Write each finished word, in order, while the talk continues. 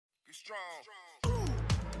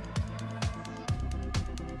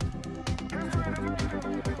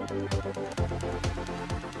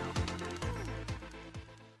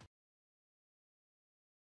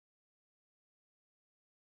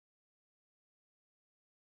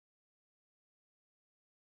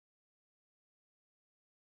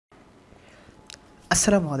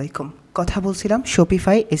আসসালামু আলাইকুম। কথা বলছিলাম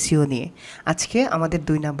শপিফাই এসইও নিয়ে। আজকে আমাদের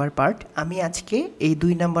 ২ নাম্বার পার্ট। আমি আজকে এই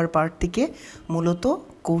 ২ নাম্বার পার্ট থেকে মূলত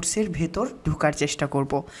কোর্সের ভেতর ঢোকার চেষ্টা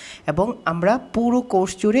করব এবং আমরা পুরো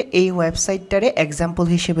কোর্স জুড়ে এই ওয়েবসাইটটারে এক্সাম্পল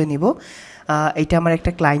হিসেবে নিব। এটা আমার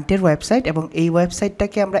একটা ক্লায়েন্টের ওয়েবসাইট এবং এই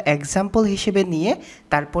ওয়েবসাইটটাকে আমরা এক্সাম্পল হিসেবে নিয়ে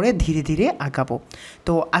তারপরে ধীরে ধীরে আগাবো।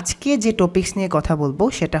 তো আজকে যে টপিকস নিয়ে কথা বলবো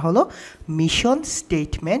সেটা হলো মিশন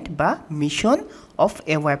স্টেটমেন্ট বা মিশন অফ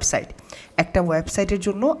এ ওয়েবসাইট। একটা ওয়েবসাইটের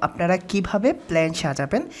জন্য আপনারা কিভাবে প্ল্যান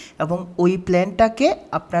সাজাবেন এবং ওই প্ল্যানটাকে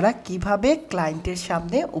আপনারা কিভাবে ক্লায়েন্টের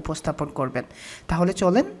সামনে উপস্থাপন করবেন। তাহলে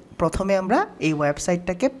চলেন প্রথমে আমরা এই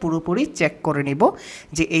ওয়েবসাইটটাকে পুরোপুরি চেক করে নিব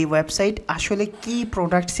যে এই ওয়েবসাইট আসলে কি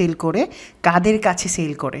প্রোডাক্ট সেল করে, কাদের কাছে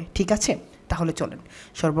সেল করে। ঠিক আছে, তাহলে চলেন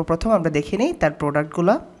সর্বপ্রথম আমরা দেখে নিই তার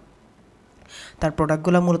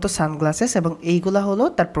প্রোডাক্টগুলো মূলত সানগ্লাসেস এবং এইগুলা হলো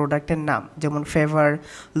তার প্রোডাক্টের নাম, যেমন ফেভার,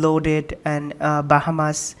 লোডেড অ্যান্ড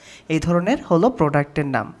বাহামাস, এই ধরনের হলো প্রোডাক্টের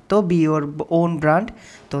নাম। তো বি ইওর ওন ব্র্যান্ড,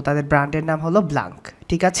 তো তাদের ব্র্যান্ডের নাম হলো ব্ল্যাঙ্ক।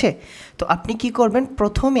 ঠিক আছে, তো আপনি কি করবেন,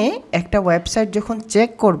 প্রথমে একটা ওয়েবসাইট যখন চেক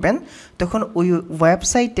করবেন তখন ওই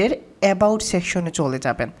ওয়েবসাইটের অ্যাবাউট সেকশনে চলে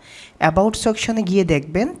যাবেন। অ্যাবাউট সেকশনে গিয়ে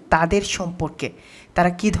দেখবেন তাদের সম্পর্কে,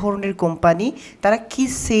 তারা কি ধরনের কোম্পানি, তারা কি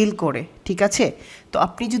সেল করে। ঠিক আছে, তো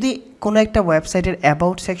আপনি যদি কোনো একটা ওয়েবসাইটের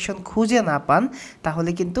অ্যাবাউট সেকশন খুঁজে না পান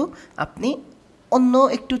তাহলে কিন্তু আপনি অন্য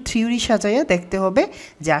একটু থিওরি সাজাইয়া দেখতে হবে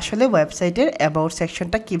যে আসলে ওয়েবসাইটের অ্যাবাউট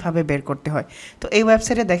সেকশনটা কিভাবে বের করতে হয়। তো এই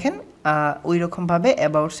ওয়েবসাইটে দেখেন ওই রকমভাবে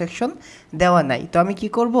অ্যাবাউট সেকশন দেওয়া নাই। তো আমি কি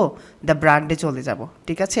করব, দ্য ব্র্যান্ডে চলে যাব।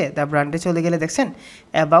 ঠিক আছে, দ্য ব্র্যান্ডে চলে গেলে দেখছেন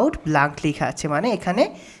অ্যাবাউট ব্ল্যাঙ্ক লেখা আছে, মানে এখানে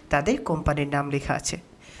তাদের কোম্পানির নাম লেখা আছে।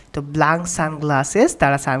 তো ব্ল্যাঙ্ক সানগ্লাসেস,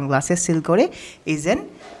 তারা সানগ্লাসেস সেল করে, ইজ এন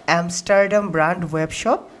অ্যামস্টারডাম ব্র্যান্ড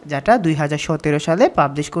ওয়েবশপ, যেটা 2017 সালে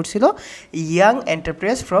পাবলিশ করছিল ইয়াং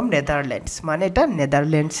এন্টারপ্রাইজ ফ্রম নেদারল্যান্ডস, মানে এটা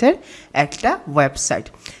নেদারল্যান্ডসের একটা ওয়েবসাইট।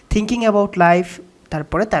 থিঙ্কিং অ্যাবাউট লাইফ,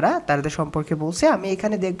 তারপরে তারা তাদের সম্পর্কে বলছে, আমি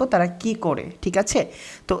এখানে দেখব তারা কি করে। ঠিক আছে,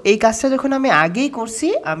 তো এই কাজটা যখন আমি আগেই করছি,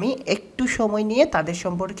 আমি একটু সময় নিয়ে তাদের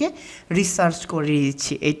সম্পর্কে রিসার্চ করে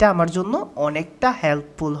দিচ্ছি, এটা আমার জন্য অনেকটা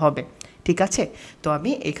হেল্পফুল হবে। ঠিক আছে, তো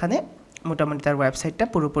আমি এখানে মোটামুটি তার ওয়েবসাইটটা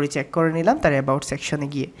পুরোপুরি চেক করে নিলাম তার অ্যাবাউট সেকশনে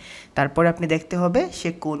গিয়ে। তারপরে আপনি দেখতে হবে সে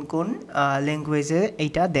কোন কোন ল্যাঙ্গুয়েজে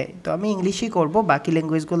এইটা দেয়। তো আমি ইংলিশই করব, বাকি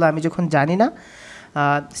ল্যাঙ্গুয়েজগুলো আমি যখন জানি না,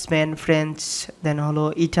 স্পেন, ফ্রেঞ্চ, দেন হলো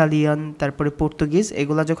ইটালিয়ান, তারপরে পর্তুগিজ,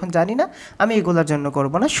 এগুলো যখন জানি না আমি এগুলোর জন্য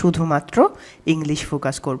করব না, শুধুমাত্র ইংলিশ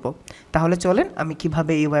ফোকাস করব। তাহলে চলেন আমি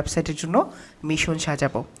কিভাবে এই ওয়েবসাইটের জন্য মিশন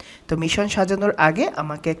সাজাবো। তো মিশন সাজানোর আগে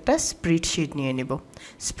আমাকে একটা স্প্রেডশিট নিয়ে নেব,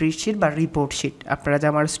 স্প্রেডশিট বা রিপোর্ট শিট। আপনারা যে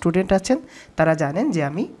আমার স্টুডেন্ট আছেন তারা জানেন যে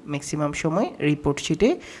আমি ম্যাক্সিমাম সময় রিপোর্ট শিটে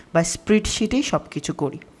বা স্প্রেডশিটেই সব কিছু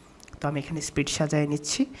করি। তো আমি এখানে স্প্রেড সাজিয়ে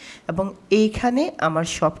নিচ্ছি এবং এইখানে আমার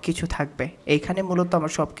সব কিছু থাকবে, এইখানে মূলত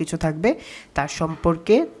আমার সব কিছু থাকবে তার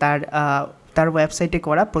সম্পর্কে, তার ওয়েবসাইটে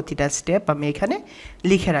করা প্রতিটা স্টেপ আমি এখানে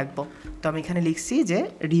লিখে রাখবো। তো আমি এখানে লিখছি যে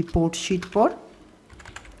report sheet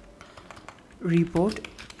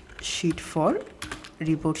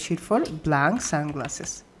for blank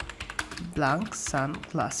sunglasses.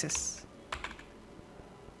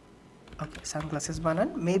 Okay, sunglasses বানান,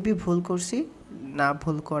 মেবি ভুল করছি, না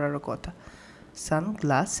ভুল করারও কথা,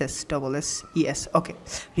 sunglasses, ES। Okay,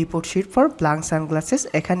 report sheet for blank sunglasses.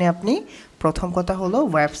 এখানে আপনি প্রথম কথা হলো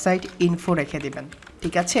ওয়েবসাইট ইনফো রেখে দেবেন।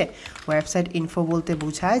 ঠিক আছে, ওয়েবসাইট ইনফো বলতে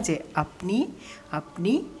বোঝায় যে আপনি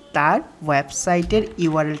তার ওয়েবসাইটের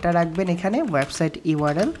ইউআরএলটা রাখবেন এখানে, ওয়েবসাইট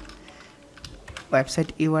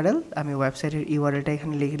ইউআরএল। আমি ওয়েবসাইটের ইউআরএলটা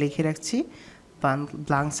এখানে লিখে রাখছি,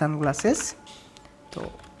 ব্ল্যাঙ্ক সানগ্লাসেস। তো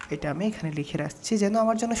এটা আমি এখানে লিখে রাখছি যেন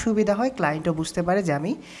আমার জন্য সুবিধা হয়, ক্লায়েন্টও বুঝতে পারে যে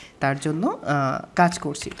আমি তার জন্য কাজ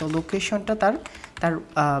করছি। তো লোকেশনটা তার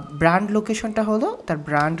ব্র্যান্ড লোকেশনটা হলো, তার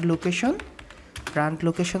ব্র্যান্ড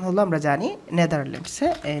লোকেশন হলো আমরা জানি নেদারল্যান্ডসে,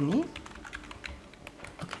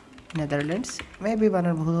 নেদারল্যান্ডস, মেবি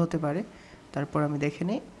বানান ভুল হতে পারে, তারপর আমি দেখে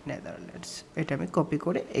নিই নেদারল্যান্ডস। এটা আমি কপি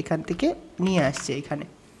করে এখান থেকে নিয়ে আসছি এখানে।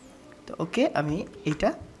 তো ওকে, আমি এটা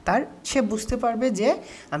সে বুঝতে পারবে যে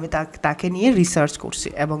আমি তাকে নিয়ে রিসার্চ করছি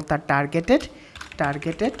এবং তার টার্গেটেড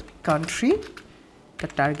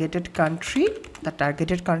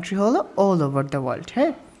কান্ট্রি হলো অল ওভার দ্য ওয়ার্ল্ড।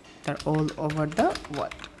 হ্যাঁ, তার অল ওভার দ্য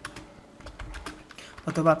ওয়ার্ল্ড।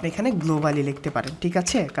 অথবা আপনি এখানে গ্লোবালি লিখতে পারেন, ঠিক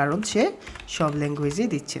আছে, কারণ সে সব ল্যাঙ্গুয়েজেই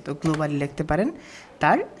দিচ্ছে। তো গ্লোবালি লিখতে পারেন।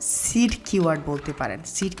 তার সিড কিওয়ার্ড বলতে পারেন।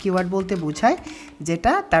 সিড কিওয়ার্ড বলতে বোঝায়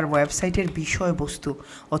যেটা তার ওয়েবসাইটের বিষয়বস্তু,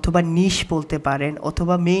 অথবা নিশ বলতে পারেন,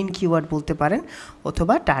 অথবা মেইন কিওয়ার্ড বলতে পারেন,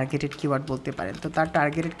 অথবা টার্গেটেড কিওয়ার্ড বলতে পারেন। তো তার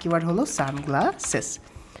টার্গেটেড কিওয়ার্ড হলো সানগ্লাসেস,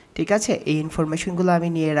 ঠিক আছে। এই ইনফরমেশনগুলো আমি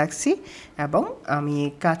নিয়ে রাখছি এবং আমি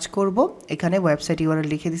কাজ করব। এখানে ওয়েবসাইট ইউআরএল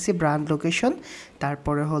লিখে দিছি, ব্র্যান্ড লোকেশন,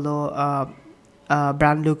 তারপরে হলো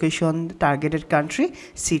brand location, targeted country,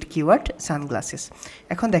 seed keyword, sunglasses.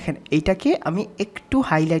 এখন দেখেন এইটাকে আমি একটু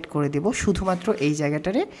হাইলাইট করে দেব, শুধুমাত্র এই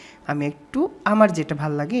জায়গাটারে আমি একটু আমার যেটা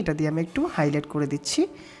ভালো লাগে এটা দিয়ে আমি একটু হাইলাইট করে দিচ্ছি,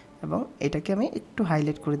 এবং এটাকে আমি একটু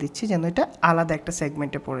হাইলাইট করে দিচ্ছি যেন এটা আলাদা একটা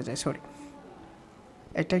সেগমেন্টে পড়ে যায়, সরি,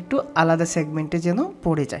 এটা একটু আলাদা সেগমেন্টে যেন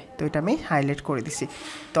পড়ে যায়। তো এটা আমি হাইলাইট করে দিছি।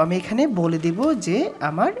 তো আমি এখানে বলে দিব যে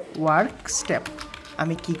আমার ওয়ার্ক স্টেপ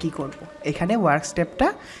আমি কি করব। এখানে ওয়ার্ক স্টেপটা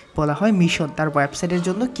বলা হয় মিশন, তার ওয়েবসাইটের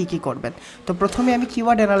জন্য কি করবেন। তো প্রথমে আমি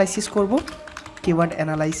কিওয়ার্ড অ্যানালাইসিস করব, কিওয়ার্ড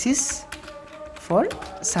অ্যানালাইসিস ফর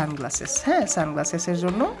সানগ্লাসেস। হ্যাঁ, সানগ্লাসেসের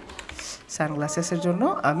জন্য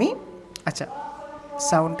আমি, আচ্ছা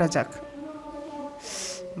সাউন্ডটা যাক,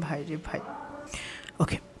 ভাই রে ভাই,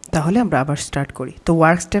 ওকে, তাহলে আমরা আবার স্টার্ট করি। তো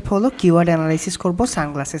ওয়ার্ক স্টেপ হলো কিওয়ার্ড অ্যানালাইসিস করব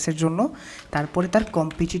সানগ্লাসেসের জন্য, তারপরে তার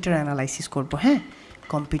কম্পিটিটর অ্যানালাইসিস করব। হ্যাঁ,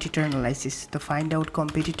 কম্পিটিটর অ্যানালাইসিস। তো find out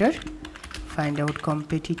competitors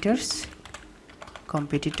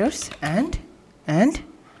and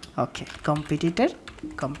okay,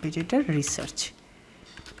 competitor research,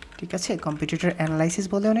 ঠিক আছে। কম্পিটিটর অ্যানালাইসিস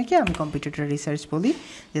বলে অনেকে, আমি কম্পিটিটর রিসার্চ বলি,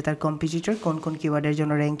 যে তার কম্পিটিটর কোন কিওয়ার্ডের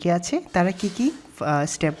জন্য র্যাঙ্কে আছে, তারা কি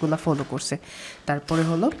স্টেপগুলো ফলো করছে। তারপরে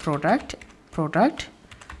হলো প্রোডাক্ট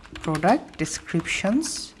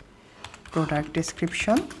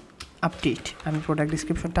ডেসক্রিপশন আপডেট, আমি প্রোডাক্ট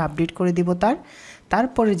ডেসক্রিপশনটা আপডেট করে দিব।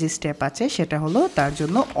 তারপরে যে স্টেপ আছে সেটা হলো তার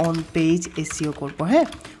জন্য অন পেজ এসইও করব। হ্যাঁ,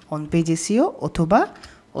 অন পেজ এসইও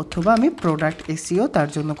অথবা আমি প্রোডাক্ট এসইও তার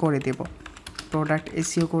জন্য করে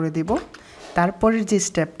দেব। তারপরের যে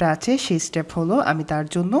স্টেপটা আছে সেই স্টেপ হলো আমি তার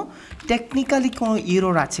জন্য টেকনিক্যালি কোনো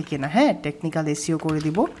এরর আছে কিনা। হ্যাঁ, টেকনিক্যাল এসইও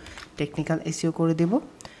করে দেব।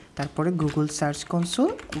 তারপরে Google search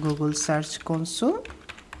console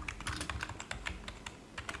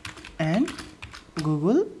and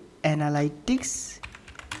Google analytics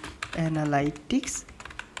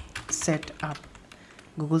set up,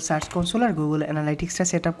 Google search console R Google অ্যানালাইটিক্সটা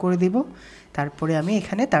set up করে দেব। তারপরে আমি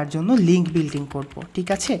এখানে তার জন্য লিঙ্ক বিল্ডিং করব, ঠিক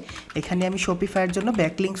আছে। এখানে আমি শপিফাইয়ের জন্য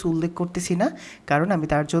ব্যাকলিঙ্কস উল্লেখ করতেছি না, কারণ আমি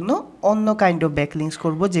তার জন্য অন্য কাইন্ড অফ ব্যাকলিঙ্কস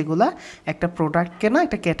করব, যেগুলা একটা প্রোডাক্টকে না,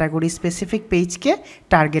 একটা ক্যাটাগরি স্পেসিফিক পেজকে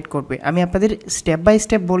টার্গেট করবে। আমি আপনাদের স্টেপ বাই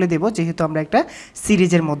স্টেপ বলে দেব, যেহেতু আমরা একটা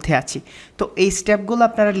সিরিজের মধ্যে আছি। তো এই স্টেপগুলো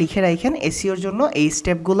আপনারা লিখে রাখেন, এসইওর জন্য এই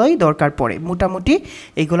স্টেপগুলোই দরকার পড়ে। মোটামুটি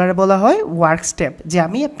এগুলার বলা হয় ওয়ার্ক স্টেপ, যে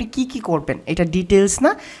আপনি কি করবেন, এটা ডিটেলস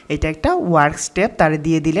না, এটা একটা ওয়ার্ক স্টেপ তারে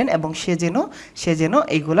দিয়ে দিলেন, এবং সে যেন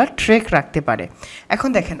এইগুলা ট্র্যাক রাখতে পারে। এখন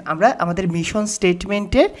দেখেন, আমরা আমাদের মিশন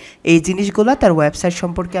স্টেটমেন্টের এই জিনিসগুলো তার ওয়েবসাইট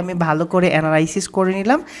সম্পর্কে আমি ভালো করে অ্যানালাইসিস করে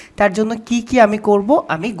নিলাম। তার জন্য কি আমি করব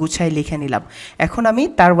আমি গুছাই লিখে নিলাম। এখন আমি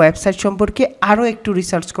তার ওয়েবসাইট সম্পর্কে আরও একটু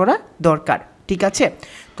রিসার্চ করা দরকার, ঠিক আছে।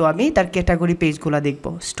 তো আমি তার ক্যাটাগরি পেজগুলো দেখব।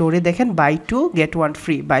 স্টোরে দেখেন by 2 get 1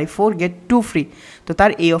 free, by 4 get 2 free. তো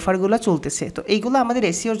তার এই অফারগুলো চলতেছে। তো এইগুলো আমাদের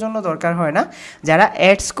এসইওর জন্য দরকার হয় না, যারা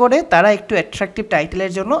অ্যাডস করে তারা একটু অ্যাট্রাকটিভ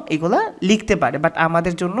টাইটেলের জন্য এগুলো লিখতে পারে, বাট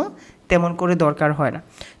আমাদের জন্য তেমন করে দরকার হয় না।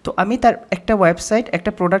 তো আমি তার একটা ওয়েবসাইট,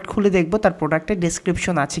 একটা প্রোডাক্ট খুলে দেখব তার প্রোডাক্টের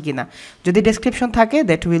ডেসক্রিপশন আছে কিনা। যদি ডেসক্রিপশন থাকে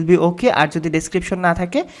দ্যাট উইল বি ওকে, আর যদি ডেসক্রিপশন না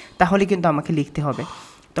থাকে তাহলে কিন্তু আমাকে লিখতে হবে।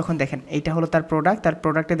 তখন দেখেন এইটা হলো তার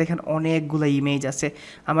প্রোডাক্টে দেখেন অনেকগুলো ইমেজ আছে।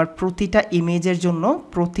 আমার প্রতিটা ইমেজের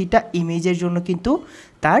জন্য কিন্তু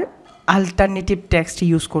তার আলটারনেটিভ টেক্সট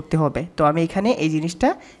ইউজ করতে হবে। তো আমি এখানে এই জিনিসটা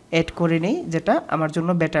অ্যাড করে নেই, যেটা আমার জন্য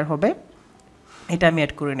বেটার হবে। এটা আমি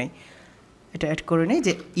অ্যাড করে নেই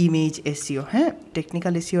যে ইমেজ এসইও। হ্যাঁ,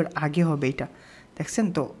 টেকনিক্যাল এসইওর আগে হবে এটা, দেখছেন।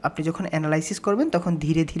 তো আপনি যখন অ্যানালাইসিস করবেন তখন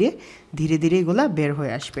ধীরে ধীরে এগুলা বের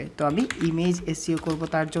হয়ে আসবে। তো আমি ইমেজ এসইও করব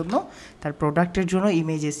তার প্রোডাক্টের জন্য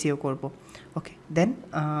ইমেজ এসইও করব। ওকে, দেন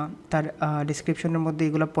তার ডেসক্রিপশনের মধ্যে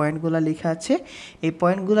এগুলো পয়েন্টগুলো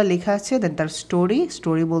লেখা আছে, দেন তার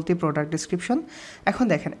স্টোরি বলতে প্রোডাক্ট ডেসক্রিপশন। এখন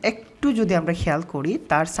দেখেন একটু যদি আমরা খেয়াল করি,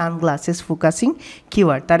 তার সানগ্লাসেস ফোকাসিং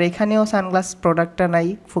কিওয়ার্ড, তার এখানেও সানগ্লাস প্রোডাক্টটা নাই,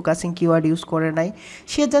 ফোকাসিং কিওয়ার্ড ইউজ করে নাই,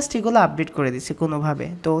 সে জাস্ট এগুলো আপডেট করে দিচ্ছে কোনোভাবে।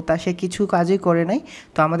 তো সে কিছু কাজই করে নাই।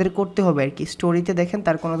 তো আমাদের করতে হবে আর কি, স্টোরিতে দেখেন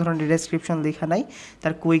তার কোনো ধরনের ডেসক্রিপশন লেখা নাই,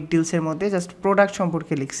 তার কুইক ডিলসের মধ্যে জাস্ট প্রোডাক্ট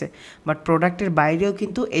সম্পর্কে লিখছে। বাট প্রোডাক্টের বাইরেও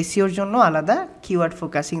কিন্তু এসইওর জন্য আলাদা কিওয়ার্ড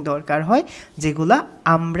ফোকাসিং দরকার হয়, যেগুলা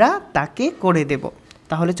আমরা তাকে করে দেব।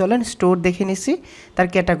 তাহলে চলেন স্টোর দেখে নিছি তার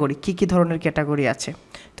ক্যাটাগরি কী ধরনের ক্যাটাগরি আছে।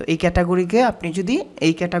 তো এই ক্যাটাগরিকে আপনি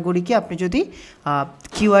যদি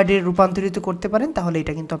কিওয়ার্ডে রূপান্তরিত করতে পারেন তাহলে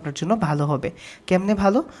এটা কিন্তু আপনার জন্য ভালো হবে। কেমনে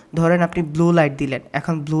ভালো? ধরেন আপনি ব্লু লাইট দিলেন,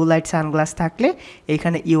 এখন ব্লু লাইট সানগ্লাস থাকলে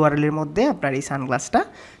এইখানে ইউআরএলের মধ্যে আপনার এই সানগ্লাসটা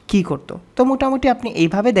কী করতো। তো মোটামুটি আপনি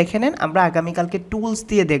এইভাবে দেখে নেন। আমরা আগামীকালকে টুলস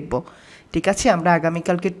দিয়ে দেখব, ঠিক আছে? আমরা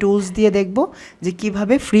আগামীকালকে টুলস দিয়ে দেখব যে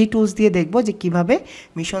কিভাবে, ফ্রি টুলস দিয়ে দেখব যে কিভাবে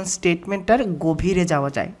মিশন স্টেটমেন্টটার গভীরে যাওয়া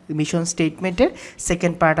যায়। মিশন স্টেটমেন্টের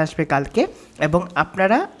সেকেন্ড পার্ট আসবে কালকে, এবং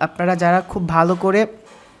আপনারা যারা খুব ভালো করে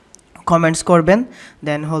কমেন্টস করবেন,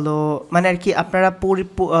 দেন হলো মানে আর কি আপনারা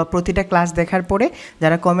প্রতিটা ক্লাস দেখার পরে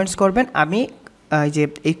যারা কমেন্টস করবেন, আমি যে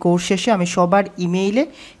এই কোর্স শেষে আমি সবার ইমেইলে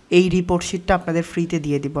এই রিপোর্ট শিটটা আপনাদের ফ্রিতে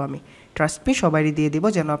দিয়ে দিব। আমি ট্রাস্ট মি সবারই দিয়ে দিব,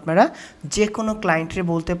 যেন আপনারা যে কোনো ক্লায়েন্টরে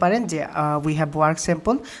বলতে পারেন যে উই হ্যাভ ওয়ার্ক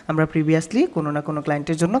স্যাম্পল, আমরা প্রিভিয়াসলি কোনো না কোনো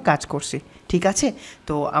ক্লায়েন্টের জন্য কাজ করছি, ঠিক আছে?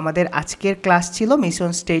 তো আমাদের আজকের ক্লাস ছিল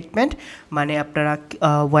মিশন স্টেটমেন্ট, মানে আপনারা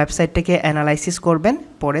ওয়েবসাইটটাকে অ্যানালাইসিস করবেন,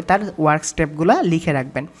 পরে তার ওয়ার্ক স্টেপগুলো লিখে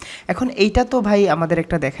রাখবেন। এখন এইটা তো ভাই আমাদের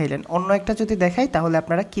একটা দেখাইলেন, অন্য একটা যদি দেখাই তাহলে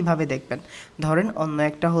আপনারা কিভাবে দেখবেন। ধরেন অন্য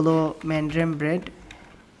একটা হলো ম্যান্ড্রেম ব্রেড,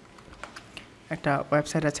 একটা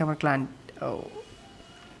ওয়েবসাইট আছে আমার ক্লায়েন্ট,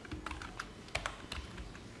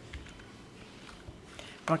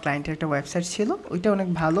 আমার ক্লায়েন্টের একটা ওয়েবসাইট ছিল, ওইটা অনেক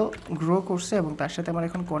ভালো গ্রো করছে এবং তার সাথে আমার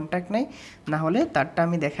এখন কন্ট্যাক্ট নেই, না হলে তারটা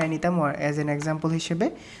আমি দেখাই নিতাম অ্যাজ অ্যান এক্সাম্পল হিসেবে।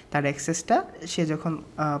 তার অ্যাক্সেসটা সে যখন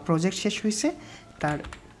প্রজেক্ট শেষ হয়েছে তার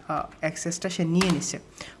অ্যাক্সেসটা সে নিয়ে নিছে।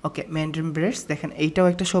 ওকে, ম্যান্ড্রিন ব্রেডস দেখেন, এইটাও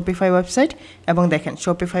একটা শপিফাই ওয়েবসাইট, এবং দেখেন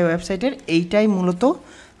শপিফাই ওয়েবসাইটের এইটাই মূলত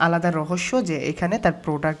আলাদা রহস্য যে এখানে তার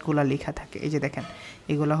প্রোডাক্টগুলো লেখা থাকে। এই যে দেখেন,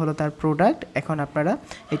 এগুলো হলো তার প্রোডাক্ট। এখন আপনারা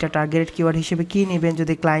এটা টার্গেট কিওয়ার্ড হিসেবে কী নেবেন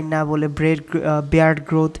যদি ক্লায়েন্ট না বলে? বিয়ার্ড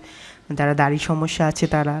গ্রোথ, যারা দাড়ির সমস্যা আছে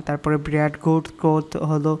তারা, তারপরে বিয়ার্ড গ্রোথ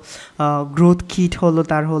হলো গ্রোথ কিট হলো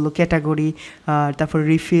তার হলো ক্যাটাগরি, তারপর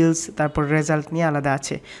রিফিলস, তারপর রেজাল্ট নিয়ে আলাদা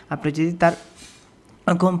আছে। আপনি যদি তার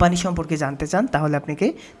কোম্পানি সম্পর্কে জানতে চান তাহলে আপনাকে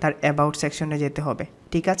তার অ্যাবাউট সেকশনে যেতে হবে,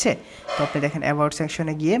 ঠিক আছে? তো আপনি দেখেন অ্যাবাউট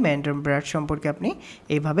সেকশনে গিয়ে ম্যান্ড্রিন ব্রেড সম্পর্কে আপনি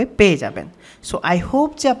এইভাবে পেয়ে যাবেন। সো আই হোপ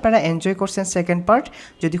যে আপনারা এনজয় করছেন সেকেন্ড পার্ট।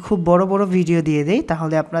 যদি খুব বড় বড় ভিডিও দিয়ে দেই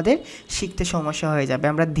তাহলে আপনাদের শিখতে সমস্যা হয়ে যাবে।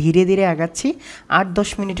 আমরা ধীরে ধীরে আগাচ্ছি, 8-10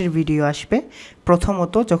 মিনিটের ভিডিও আসবে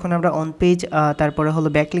প্রথমত। যখন আমরা অন পেজ তারপরে হলো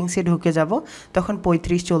ব্যাকলিংসে ঢুকে যাব তখন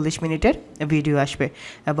 35-40 মিনিটের ভিডিও আসবে।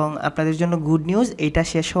 এবং আপনাদের জন্য গুড নিউজ, এইটা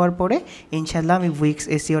শেষ হওয়ার পরে ইনশাল্লাহ আমি উইক্স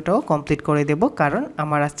এসইওটাও কমপ্লিট করে দেব, কারণ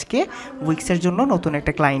আমার আজকে উইক্সের জন্য নতুন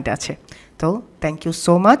একটা ক্লায়েন্ট আছে। তো থ্যাংক ইউ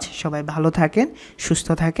সো মাচ, সবাই ভালো থাকেন, সুস্থ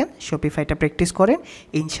থাকেন, শপিফাইটা প্র্যাকটিস করেন,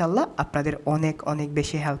 ইনশাল্লাহ আপনাদের অনেক অনেক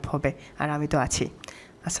বেশি হেল্প হবে, আর আমি তো আছি।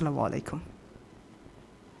 আসসালামু আলাইকুম।